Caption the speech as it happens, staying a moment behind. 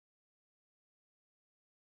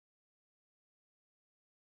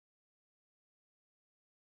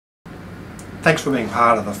Thanks for being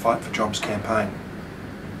part of the Fight for Jobs campaign.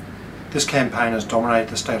 This campaign has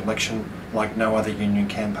dominated the state election like no other union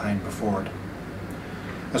campaign before it.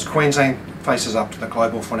 As Queensland faces up to the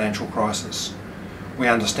global financial crisis, we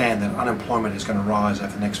understand that unemployment is going to rise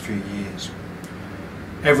over the next few years.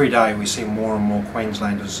 Every day we see more and more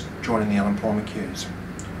Queenslanders joining the unemployment queues.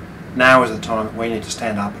 Now is the time that we need to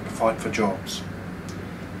stand up and fight for jobs.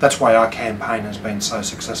 That's why our campaign has been so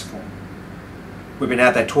successful. We've been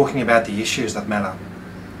out there talking about the issues that matter.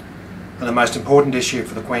 And the most important issue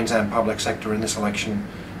for the Queensland public sector in this election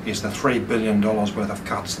is the $3 billion worth of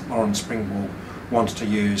cuts that Springborg wants to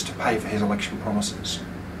use to pay for his election promises.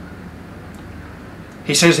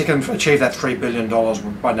 He says he can achieve that $3 billion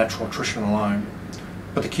by natural attrition alone,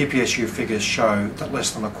 but the QPSU figures show that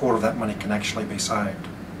less than a quarter of that money can actually be saved.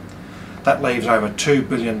 That leaves over $2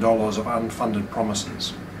 billion of unfunded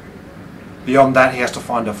promises. Beyond that, he has to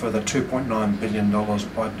find a further $2.9 billion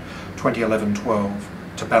by 2011-12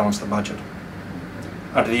 to balance the budget.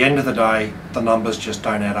 At the end of the day, the numbers just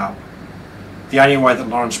don't add up. The only way that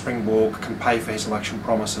Springborg can pay for his election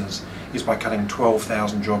promises is by cutting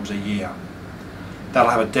 12,000 jobs a year. That'll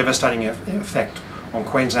have a devastating effect on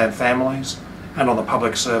Queensland families and on the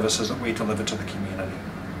public services that we deliver to the community.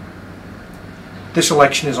 This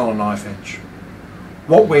election is on a knife edge.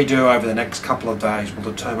 What we do over the next couple of days will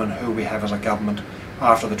determine who we have as a government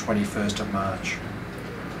after the 21st of March.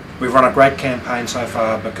 We've run a great campaign so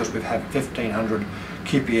far because we've had 1,500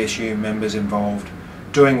 QPSU members involved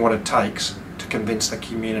doing what it takes to convince the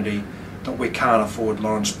community that we can't afford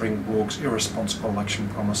Springborg's irresponsible election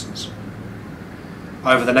promises.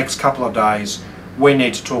 Over the next couple of days, we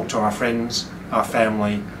need to talk to our friends, our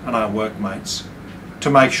family and our workmates to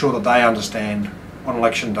make sure that they understand on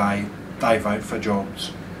election day they vote for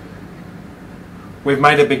jobs. We've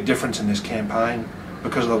made a big difference in this campaign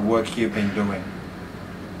because of the work you've been doing.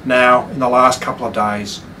 Now, in the last couple of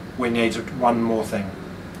days, we need one more thing.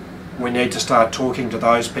 We need to start talking to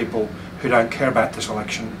those people who don't care about this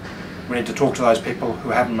election. We need to talk to those people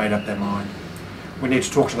who haven't made up their mind. We need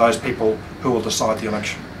to talk to those people who will decide the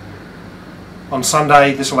election. On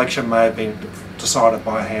Sunday, this election may have been decided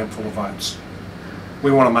by a handful of votes.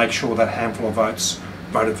 We want to make sure that handful of votes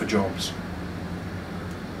voted for jobs.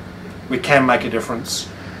 We can make a difference.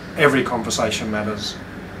 Every conversation matters.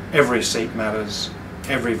 Every seat matters.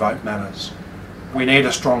 Every vote matters. We need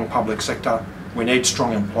a strong public sector. We need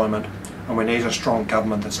strong employment. And we need a strong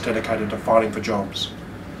government that's dedicated to fighting for jobs.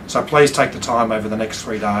 So please take the time over the next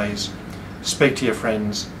 3 days. Speak to your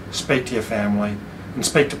friends, speak to your family, and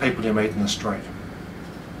speak to people you meet in the street.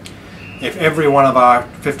 If every one of our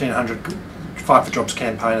 1,500 Fight for Jobs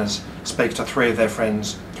campaigners speaks to 3 of their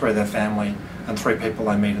friends, 3 of their family, and 3 people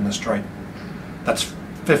they meet in the street, that's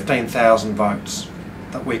 15,000 votes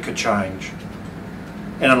that we could change.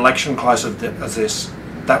 In an election close as this,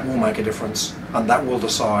 that will make a difference, and that will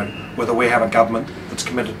decide whether we have a government that's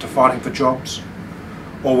committed to fighting for jobs,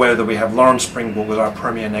 or whether we have Springborg as our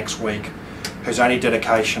Premier next week, whose only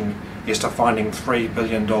dedication is to finding $3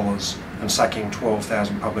 billion and sacking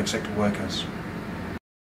 12,000 public sector workers.